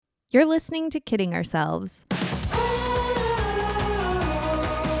You're listening to Kidding Ourselves.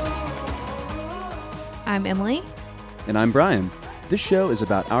 I'm Emily. And I'm Brian. This show is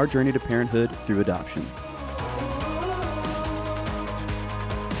about our journey to parenthood through adoption.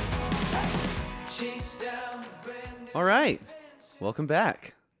 All right. Welcome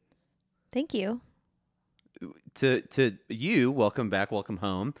back. Thank you. To you, welcome back, welcome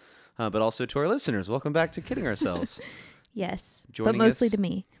home. But also to our listeners, welcome back to Kidding Ourselves. Yes, Joining but mostly us- to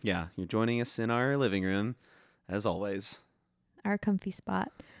me. Yeah, you're joining us in our living room, as always. Our comfy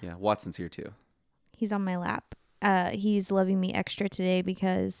spot. Yeah, Watson's here too. He's on my lap. He's loving me extra today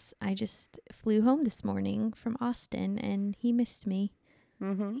because I just flew home this morning from Austin and he missed me.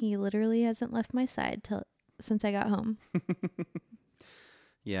 Mm-hmm. He literally hasn't left my side since I got home.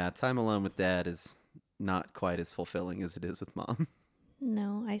 Yeah, time alone with Dad is not quite as fulfilling as it is with Mom.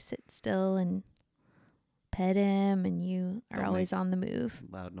 No, I sit still and pet him and you are Don't always make on the move.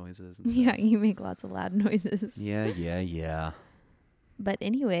 Loud noises. And stuff. Yeah, you make lots of loud noises. Yeah. But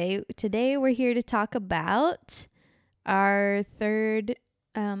anyway, today we're here to talk about our third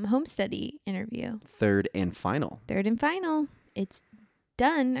home study interview. Third and final. Third and final. It's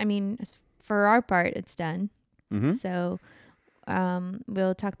done. I mean, for our part, it's done. Mm-hmm. So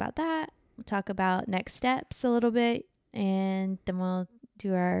we'll talk about that. We'll talk about next steps a little bit. And then we'll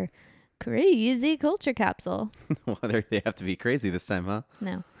do our crazy culture capsule. Well, they have to be crazy this time, huh?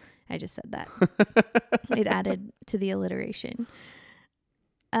 No, I just said that. It added to the alliteration.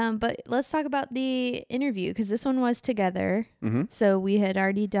 But let's talk about the interview because this one was together. Mm-hmm. So we had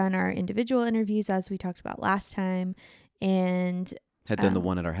already done our individual interviews as we talked about last time, and Had done the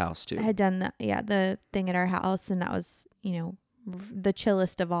one at our house too. had done the thing at our house, and that was the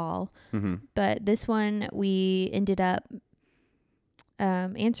chillest of all. Mm-hmm. But this one we ended up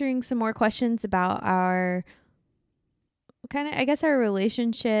answering some more questions about our our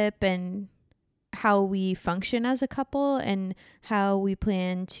relationship and how we function as a couple and how we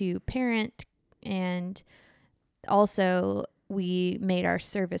plan to parent, and also we made our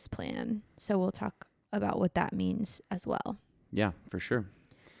service plan. So we'll talk about what that means as well. Yeah, for sure.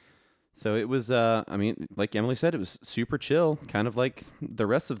 So it was, like Emily said, it was super chill, kind of like the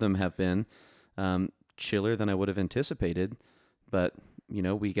rest of them have been, chiller than I would have anticipated. But,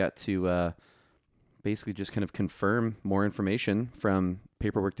 we got to basically just kind of confirm more information from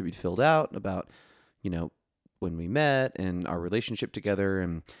paperwork that we'd filled out about, when we met and our relationship together.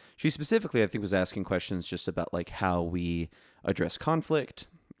 And she specifically, I think, was asking questions just about like how we address conflict,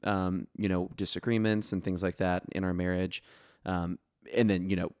 disagreements and things like that in our marriage. And then,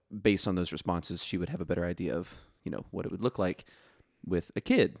 based on those responses, she would have a better idea of, what it would look like with a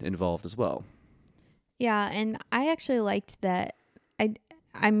kid involved as well. Yeah, and I actually liked that.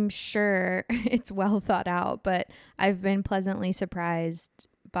 I'm sure it's well thought out, but I've been pleasantly surprised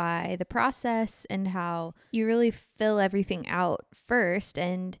by the process and how you really fill everything out first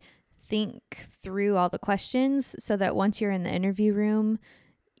and think through all the questions so that once you're in the interview room,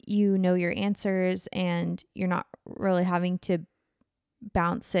 you know your answers and you're not really having to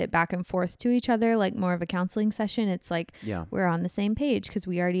bounce it back and forth to each other like more of a counseling session. It's like we're on the same page because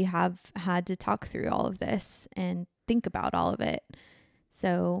we already have had to talk through all of this and think about all of it.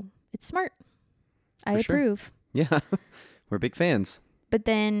 So it's smart. I approve. Yeah, we're big fans. But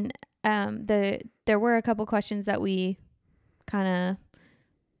then there were a couple questions that we kind of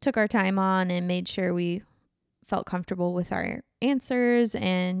took our time on and made sure we felt comfortable with our answers.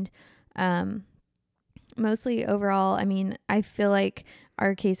 And mostly overall, I mean, I feel like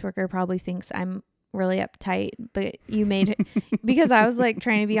our caseworker probably thinks I'm really uptight, but you made it because I was like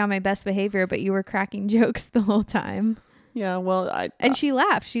trying to be on my best behavior, but you were cracking jokes the whole time. Yeah, well, and she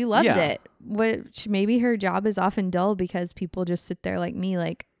laughed. She loved it. Which maybe her job is often dull because people just sit there like me,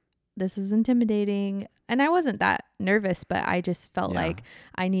 like, this is intimidating. And I wasn't that nervous, but I just felt like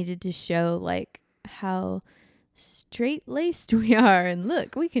I needed to show like how straight-laced we are. And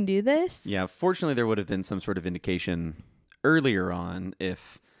look, we can do this. Yeah, fortunately, there would have been some sort of indication earlier on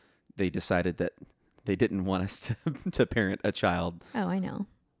if they decided that they didn't want us to parent a child. Oh, I know.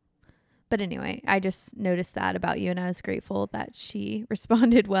 But anyway, I just noticed that about you, and I was grateful that she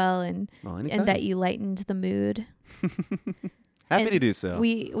responded well and that you lightened the mood. Happy to do so.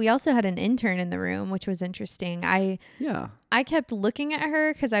 We also had an intern in the room, which was interesting. I kept looking at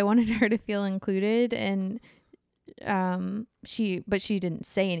her because I wanted her to feel included, and she didn't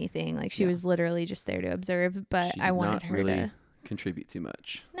say anything. Like she was literally just there to observe. But I wanted her to contribute too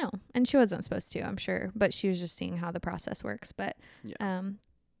much. No, and she wasn't supposed to, I'm sure. But she was just seeing how the process works. But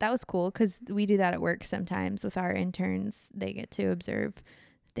that was cool because we do that at work sometimes with our interns. They get to observe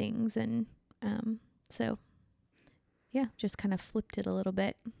things, and so yeah, just kind of flipped it a little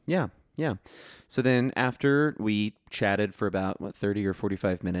bit. Yeah. Yeah. So then after we chatted for about 30 or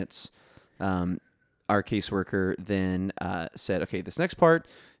 45 minutes, our caseworker then said, okay, this next part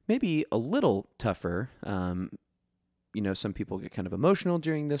may be a little tougher. Some people get kind of emotional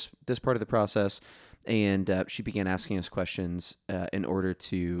during this part of the process. And she began asking us questions in order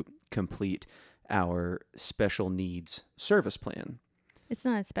to complete our special needs service plan. It's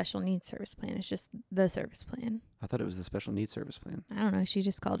not a special needs service plan. It's just the service plan. I thought it was the special needs service plan. I don't know. She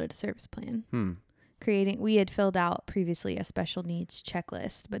just called it a service plan. Hmm. We had filled out previously a special needs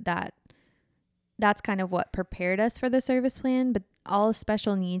checklist, but that's kind of what prepared us for the service plan. But all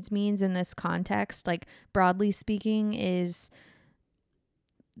special needs means in this context, like broadly speaking, is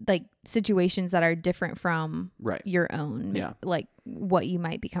like situations that are different from Right. your own, Yeah. like what you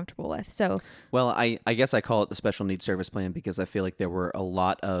might be comfortable with. So, Well, I guess I call it the special needs service plan because I feel like there were a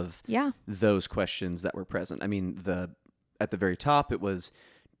lot of yeah, those questions that were present. I mean, at the very top, it was,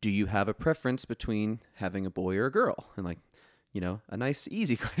 do you have a preference between having a boy or a girl? And like, a nice,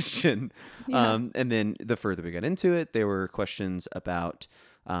 easy question. Yeah. And then the further we got into it, there were questions about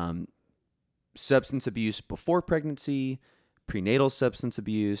substance abuse before pregnancy, prenatal substance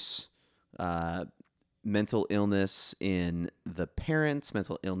abuse, mental illness in the parents,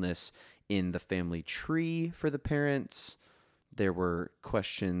 mental illness in the family tree for the parents. There were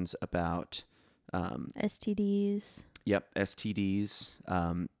questions about STDs. Yep, STDs,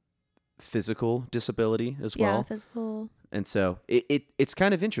 physical disability as Yeah, well. physical. And so it's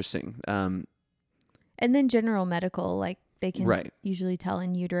kind of interesting. And then general medical, like they can Right. usually tell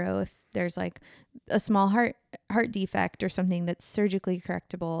in utero if there's like a small heart defect or something that's surgically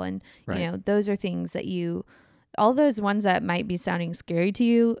correctable. And, Right. those are things that all those ones that might be sounding scary to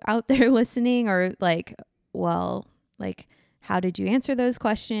you out there listening, or like, well, like, how did you answer those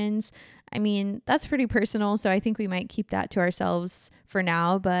questions? I mean, that's pretty personal. So I think we might keep that to ourselves for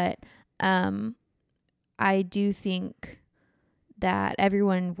now. But I do think that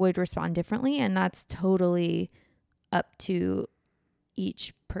everyone would respond differently, and that's totally up to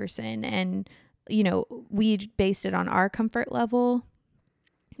each person. And, we based it on our comfort level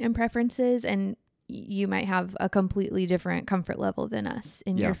and preferences, and you might have a completely different comfort level than us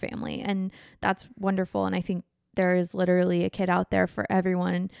in your family. And that's wonderful. And I think there is literally a kid out there for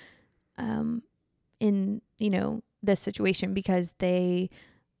everyone in, this situation, because they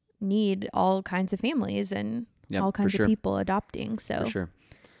need all kinds of families and all kinds of people adopting. So For sure.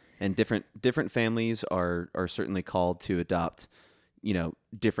 And different families are certainly called to adopt,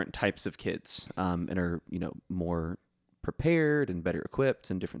 different types of kids, and are, more prepared and better equipped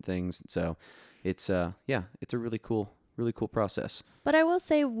and different things. So it's it's a really cool process. But I will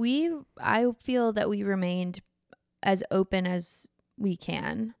say I feel that we remained as open as we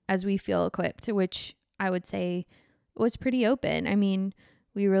can, as we feel equipped, which I would say was pretty open. I mean,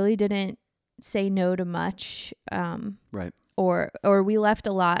 we really didn't say no to much. Right. Or we left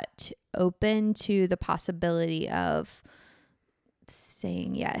a lot open to the possibility of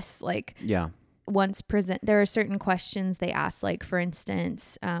saying yes. Like, Yeah. once there are certain questions they ask, like, for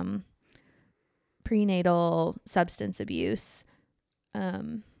instance, prenatal substance abuse.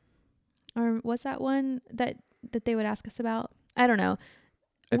 Or what's that one that they would ask us about? I don't know.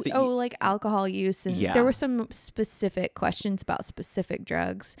 Like alcohol use. And there were some specific questions about specific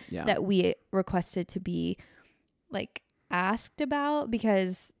drugs that we requested to be like asked about,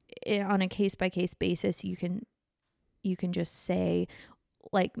 because on a case-by-case basis, you can just say,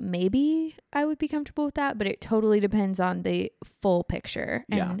 like, maybe I would be comfortable with that, but it totally depends on the full picture.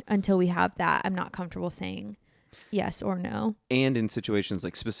 And until we have that, I'm not comfortable saying yes or no. And in situations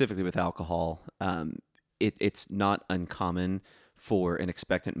like specifically with alcohol, it's not uncommon for an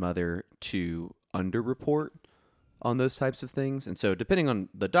expectant mother to underreport on those types of things. And so depending on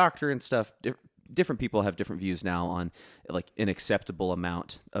the doctor and stuff, different people have different views now on like an acceptable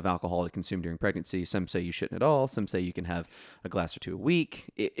amount of alcohol to consume during pregnancy. Some say you shouldn't at all. Some say you can have a glass or two a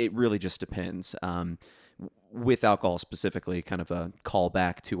week. It really just depends. With alcohol specifically, kind of a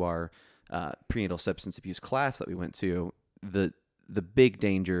callback to our prenatal substance abuse class that we went to, the big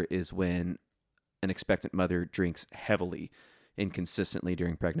danger is when an expectant mother drinks heavily and consistently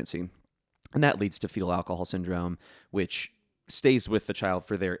during pregnancy. And that leads to fetal alcohol syndrome, which stays with the child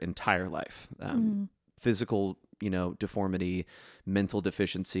for their entire life. Physical, deformity, mental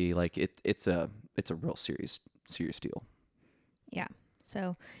deficiency, like it's a real serious deal. Yeah.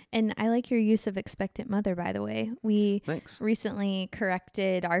 So, and I like your use of expectant mother, by the way. We recently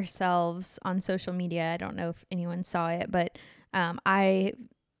corrected ourselves on social media. I don't know if anyone saw it, but I've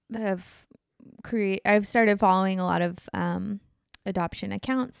started following a lot of adoption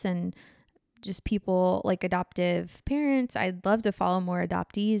accounts and just people like adoptive parents. I'd love to follow more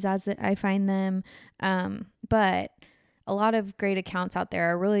adoptees as I find them. But a lot of great accounts out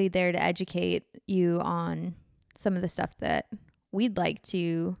there are really there to educate you on some of the stuff that we'd like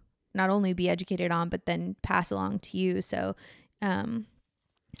to not only be educated on, but then pass along to you. So,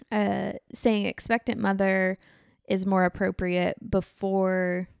 saying expectant mother is more appropriate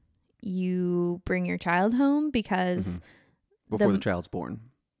before you bring your child home because before the child's born.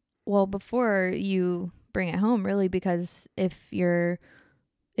 Well, before you bring it home, really, because if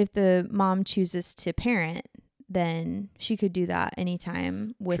the mom chooses to parent, then she could do that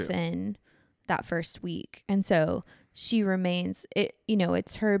anytime within that first week. And so she remains,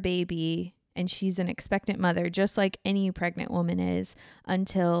 it's her baby and she's an expectant mother, just like any pregnant woman is,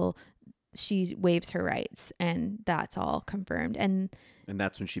 until she waives her rights and that's all confirmed. And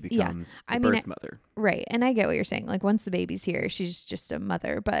that's when she becomes the birth mother. Right. And I get what you're saying. Like once the baby's here, she's just a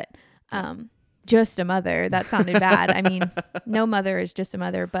mother, but just a mother, that sounded bad. I mean, no mother is just a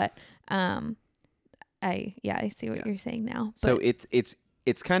mother, but I see what you're saying now. But so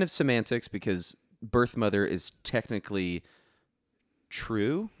it's kind of semantics because birth mother is technically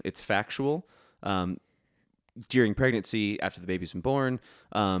true. It's factual. During pregnancy, after the baby's been born.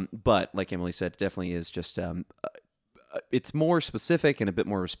 But like Emily said, it definitely is just, it's more specific and a bit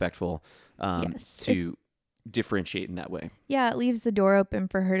more respectful to differentiate in that way. Yeah, it leaves the door open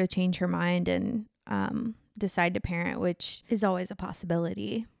for her to change her mind and decide to parent, which is always a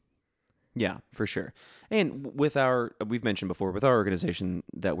possibility. Yeah, for sure. And we've mentioned before, with our organization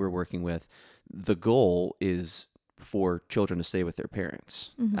that we're working with, the goal is for children to stay with their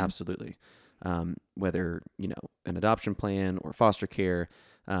parents. Mm-hmm. Absolutely. Whether, an adoption plan or foster care,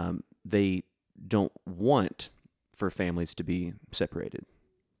 they don't want for families to be separated.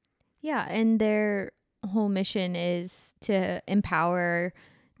 Yeah, and their whole mission is to empower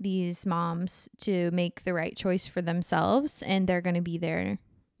these moms to make the right choice for themselves, and they're going to be there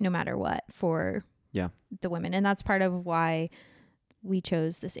no matter what for the women. And that's part of why we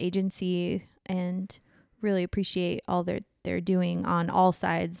chose this agency and really appreciate all they're doing on all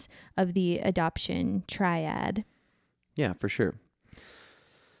sides of the adoption triad. Yeah, for sure.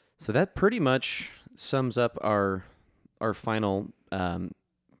 So that pretty much sums up our final,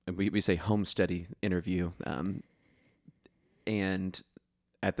 we say home study interview. And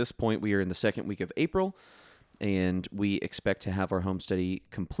at this point, we are in the second week of April, and we expect to have our home study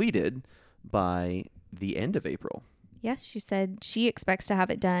completed by the end of April. Yeah, she said she expects to have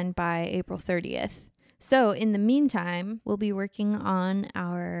it done by April 30th. So in the meantime, we'll be working on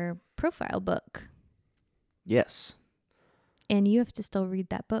our profile book. Yes. And you have to still read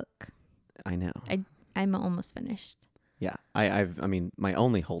that book. I know. I'm almost finished. Yeah. I mean, my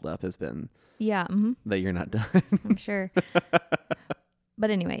only holdup has been that you're not done. I'm sure. But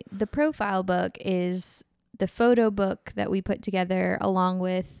anyway, the profile book is the photo book that we put together along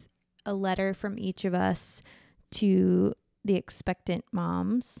with a letter from each of us to the expectant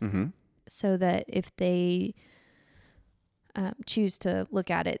moms. Mm-hmm. So that if they choose to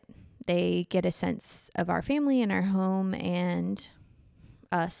look at it, they get a sense of our family and our home and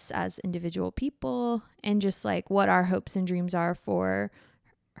us as individual people, and just like what our hopes and dreams are for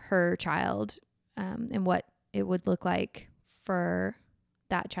her child, and what it would look like for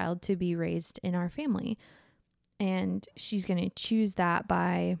that child to be raised in our family. And she's going to choose that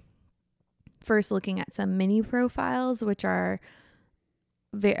by first looking at some mini profiles, which are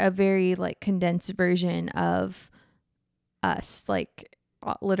a very like condensed version of us, like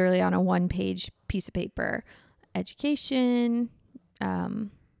literally on a 1-page piece of paper. Education,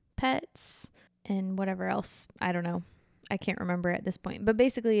 pets, and whatever else. I don't know. I can't remember at this point. But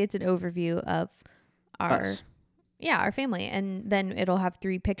basically it's an overview of our family. And then it'll have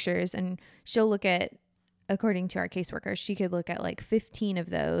 3 pictures, and she'll look at, according to our caseworker, she could look at like 15 of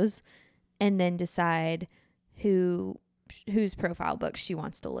those and then decide whose profile book she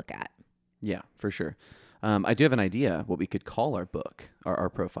wants to look at. Yeah, for sure. I do have an idea what we could call our book, our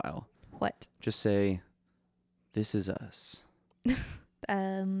profile. What? Just say, "This is us."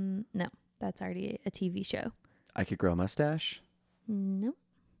 No, that's already a TV show. I could grow a mustache. No,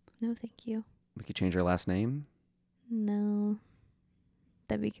 thank you. We could change our last name. No,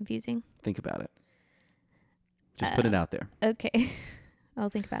 that'd be confusing. Think about it. Just put it out there. Okay, I'll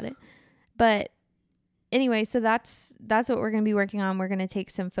think about it. But anyway, so that's what we're going to be working on. We're going to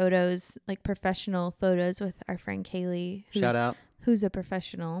take some photos, like professional photos, with our friend Kaylee. Shout out. Who's a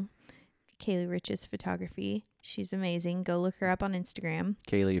professional. Kaylee Rich's Photography. She's amazing. Go look her up on Instagram.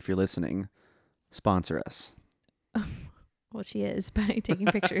 Kaylee, if you're listening, sponsor us. Well, she is by taking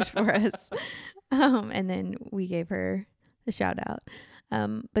pictures for us. And then we gave her the shout out.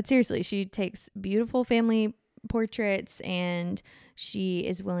 But seriously, she takes beautiful family portraits, and she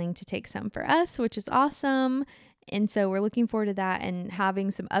is willing to take some for us, which is awesome. And so we're looking forward to that and having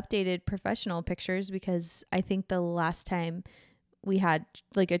some updated professional pictures, because I think the last time we had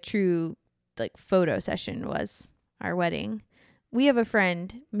like a true like photo session was our wedding. We have a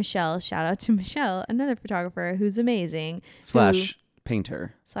friend, Michelle, shout out to Michelle, another photographer who's amazing. /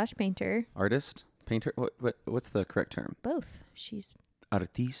 painter. / painter. Artist? Painter? What's the correct term? Both. She's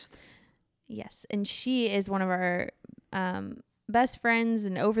Artiste. Yes. And she is one of our best friends.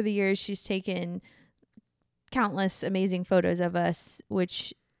 And over the years, she's taken countless amazing photos of us,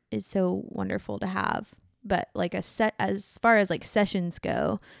 which is so wonderful to have. But like as far as like sessions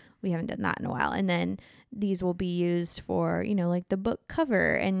go, we haven't done that in a while. And then these will be used for, like the book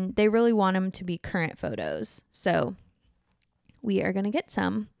cover. And they really want them to be current photos. So we are going to get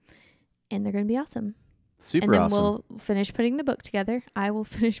some, and they're going to be awesome. Super and then awesome. we'll finish putting the book together. I will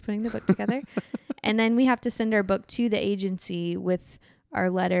finish putting the book together. And then we have to send our book to the agency with our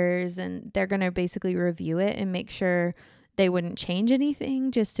letters, and they're going to basically review it and make sure they wouldn't change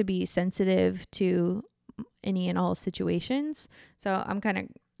anything, just to be sensitive to any and all situations. So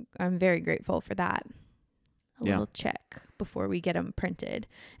I'm very grateful for that. A little check before we get them printed.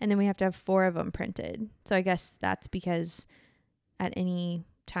 And then we have to have 4 of them printed. So I guess that's because at any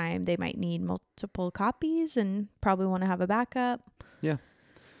time they might need multiple copies and probably want to have a backup. Yeah.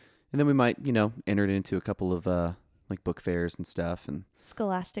 And then we might, enter it into a couple of like book fairs and stuff, and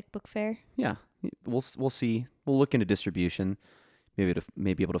Scholastic Book Fair. Yeah. We'll see. We'll look into distribution.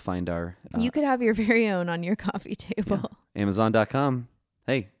 Maybe able to find our you could have your very own on your coffee table. Yeah. Amazon.com.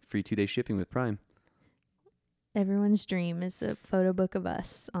 Hey, free 2-day shipping with Prime. Everyone's dream is a photo book of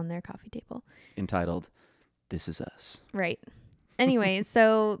us on their coffee table. Entitled, This Is Us. Right. Anyway,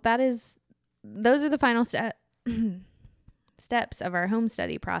 so those are the final steps of our home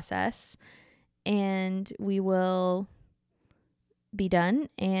study process, and we will be done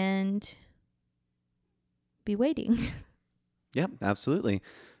and be waiting. Yeah, absolutely.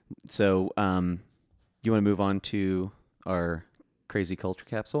 So, you want to move on to our crazy culture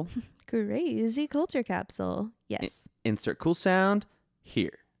capsule? Crazy culture capsule. Yes. Insert cool sound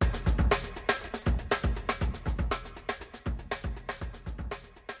here.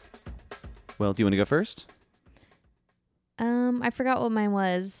 Well, do you want to go first? I forgot what mine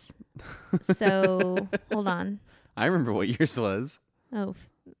was. So hold on. I remember what yours was. Oh,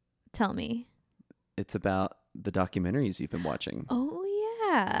 tell me. It's about the documentaries you've been watching. Oh,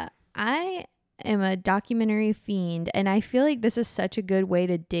 yeah. I am a documentary fiend, and I feel like this is such a good way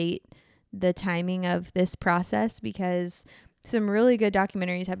to date the timing of this process, because some really good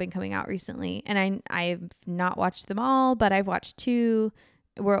documentaries have been coming out recently, and I've not watched them all, but I've watched 2.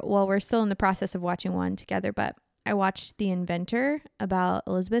 We're still in the process of watching 1 together, but I watched The Inventor about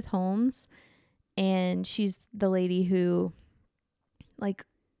Elizabeth Holmes, and she's the lady who like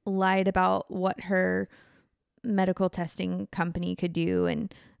lied about what her medical testing company could do.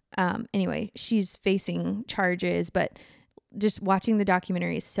 And anyway, she's facing charges, but just watching the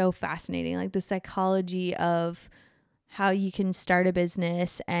documentary is so fascinating. Like the psychology of how you can start a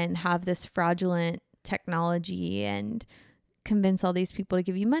business and have this fraudulent technology and convince all these people to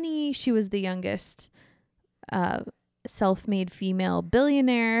give you money. She was the youngest self-made female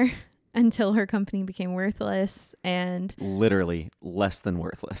billionaire until her company became worthless, and literally less than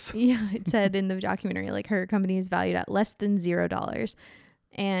worthless. Yeah, it said in the documentary, like her company is valued at less than $0.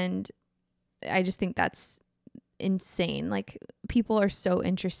 And I just think that's insane. Like people are so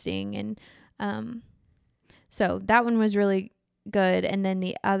interesting. And so that one was really good. And then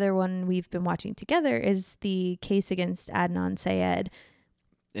the other one we've been watching together is the case against Adnan Syed.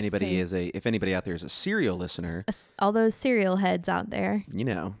 If anybody out there is a serial listener, all those serial heads out there,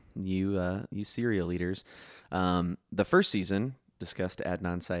 you serial eaters. The first season discussed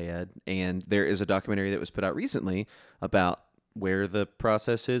Adnan Syed, and there is a documentary that was put out recently about where the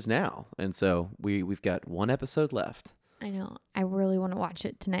process is now. And so we've got 1 episode left. I know. I really want to watch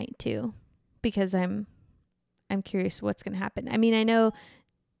it tonight too, because I'm curious what's going to happen. I mean, I know.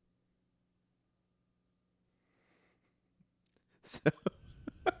 So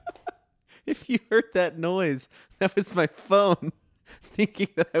if you heard that noise, that was my phone thinking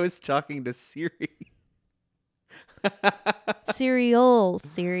that I was talking to Siri. Serial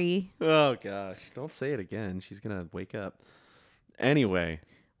Siri. Oh gosh, don't say it again. She's going to wake up. Anyway.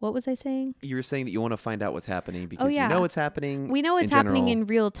 What was I saying? You were saying that you want to find out what's happening because you know what's happening. We know what's happening in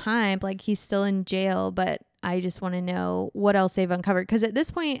real time. Like he's still in jail, but I just want to know what else they've uncovered. Because at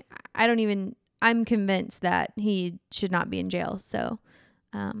this point, I'm convinced that he should not be in jail. So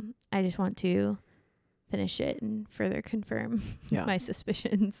I just want to finish it and further confirm Yeah. my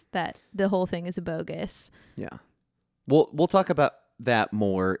suspicions that the whole thing is a bogus. Yeah. We'll talk about that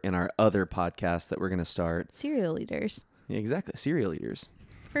more in our other podcast that we're going to start. Serial eaters. Yeah, exactly. Serial eaters.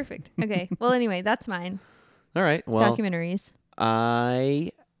 Perfect. Okay. Well, anyway, that's mine. All right. Well, Documentaries.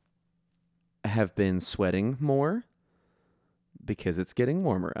 I have been sweating more because it's getting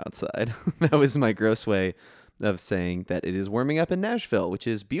warmer outside. That was my gross way of saying that it is warming up in Nashville, which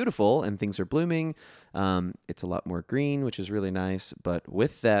is beautiful and things are blooming. It's a lot more green, which is really nice. But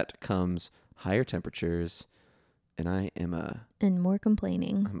with that comes higher temperatures. And And more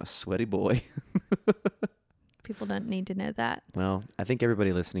complaining. I'm a sweaty boy. People don't need to know that. Well, I think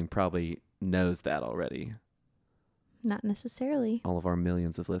everybody listening probably knows that already. Not necessarily. All of our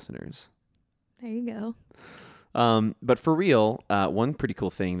millions of listeners. There you go. But for real, one pretty cool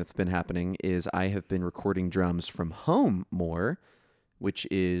thing that's been happening is I have been recording drums from home more, which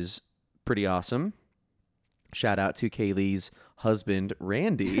is pretty awesome. Shout out to Kaylee's husband,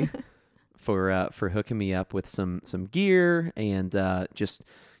 Randy, for hooking me up with some gear and just,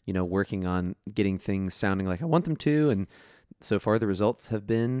 working on getting things sounding like I want them to. And so far the results have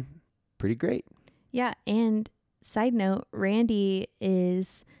been pretty great. Yeah. And side note, Randy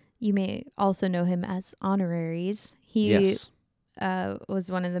is, you may also know him as Honoraries. He Yes. Was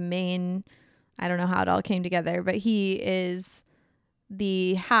one of the main, I don't know how it all came together, but he is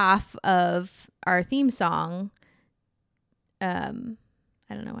the half of our theme song.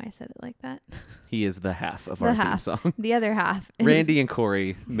 I don't know why I said it like that. He is the half of The our half. theme song. The other half is Randy and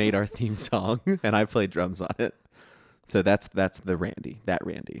Corey made our theme song, and I played drums on it. So that's the Randy, that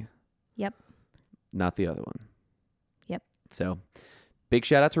Randy. Yep. Not the other one. Yep. So big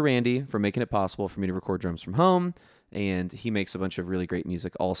shout out to Randy for making it possible for me to record drums from home. And he makes a bunch of really great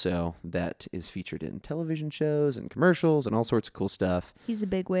music also that is featured in television shows and commercials and all sorts of cool stuff. He's a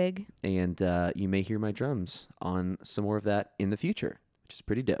big wig. And you may hear my drums on some more of that in the future, which is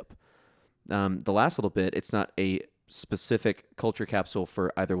pretty dope. The last little bit, it's not a specific culture capsule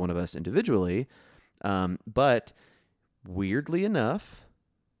for either one of us individually, but weirdly enough,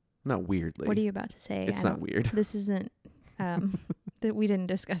 not weirdly. What are you about to say? It's not weird. This isn't, that we didn't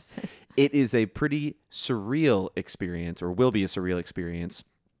discuss this. It is a pretty surreal experience, or will be a surreal experience,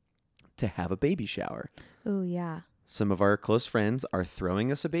 to have a baby shower. Oh, yeah. Some of our close friends are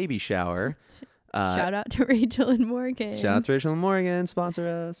throwing us a baby shower. Shout out to Rachel and Morgan. Shout out to Rachel and Morgan,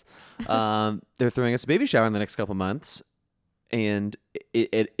 sponsor us. They're throwing us a baby shower in the next couple months, and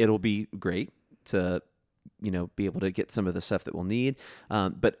it'll be great to be able to get some of the stuff that we'll need.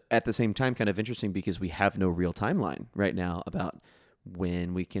 But at the same time, kind of interesting because we have no real timeline right now about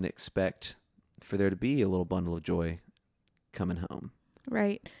when we can expect for there to be a little bundle of joy coming home.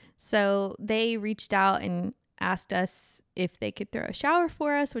 Right. So they reached out and asked us if they could throw a shower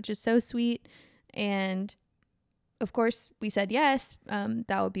for us, which is so sweet. And of course we said yes,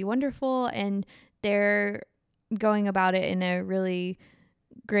 that would be wonderful. And they're going about it in a really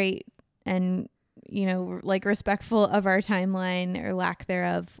great and, respectful of our timeline or lack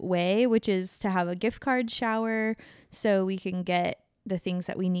thereof way, which is to have a gift card shower so we can get the things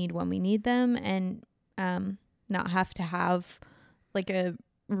that we need when we need them and not have to have like a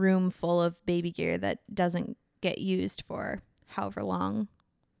room full of baby gear that doesn't get used for however long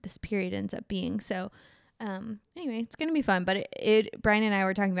this period ends up being. So anyway, it's going to be fun. But Brian and I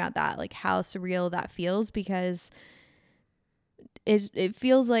were talking about that, like how surreal that feels, because it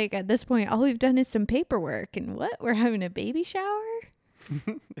feels like at this point, all we've done is some paperwork and we're having a baby shower.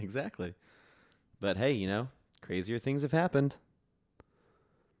 Exactly. But hey, crazier things have happened.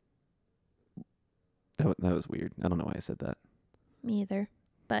 That was weird. I don't know why I said that. Me either,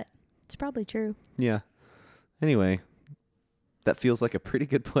 but it's probably true. Yeah. Anyway, that feels like a pretty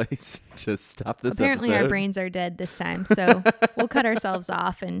good place to stop this Apparently episode. our brains are dead this time, so we'll cut ourselves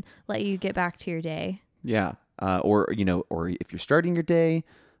off and let you get back to your day. Yeah. Or if you're starting your day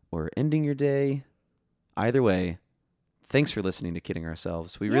or ending your day, either way, thanks for listening to Kidding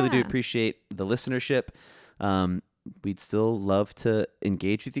Ourselves. We really do Yeah. appreciate the listenership. We'd still love to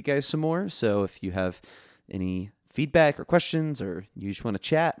engage with you guys some more. So if you have any feedback or questions, or you just want to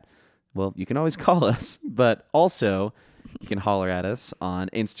chat, well, you can always call us. But also, you can holler at us on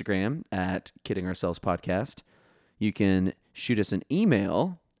Instagram at Kidding Ourselves Podcast. You can shoot us an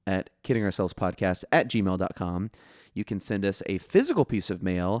email at kiddingourselvespodcast@gmail.com. You can send us a physical piece of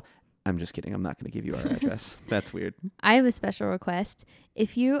mail. I'm just kidding. I'm not going to give you our address. That's weird. I have a special request.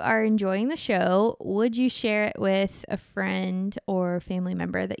 If you are enjoying the show, would you share it with a friend or family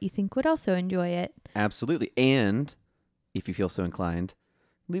member that you think would also enjoy it? Absolutely. And if you feel so inclined,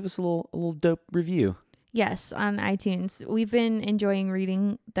 leave us a little dope review. Yes, on iTunes. We've been enjoying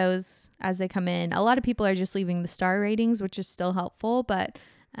reading those as they come in. A lot of people are just leaving the star ratings, which is still helpful, but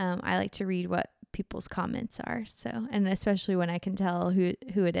I like to read what people's comments are. So, and especially when I can tell who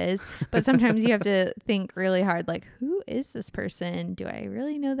it is. But sometimes you have to think really hard, like, who is this person? Do I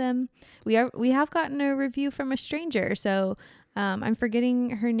really know them? We have gotten a review from a stranger, so I'm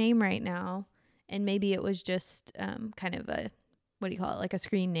forgetting her name right now, and maybe it was just kind of a, what do you call it, like a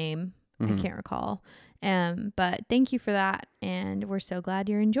screen name. I can't recall. But thank you for that, and we're so glad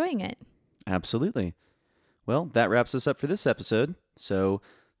you're enjoying it. Absolutely. Well, that wraps us up for this episode, so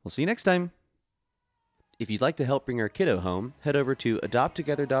we'll see you next time. If you'd like to help bring our kiddo home, head over to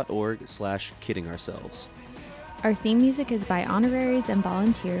adopttogether.org/kiddingourselves. Our theme music is by honoraries and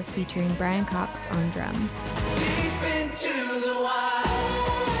volunteers featuring Brian Cox on drums. Deep into the wild.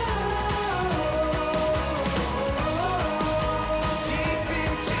 Deep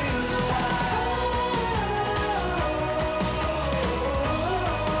into the wild.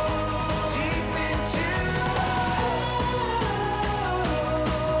 Deep into the wild.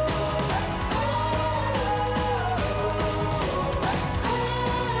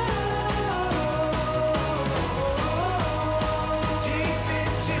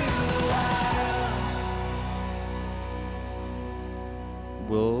 Deep into the wild.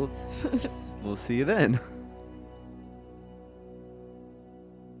 We'll see you then.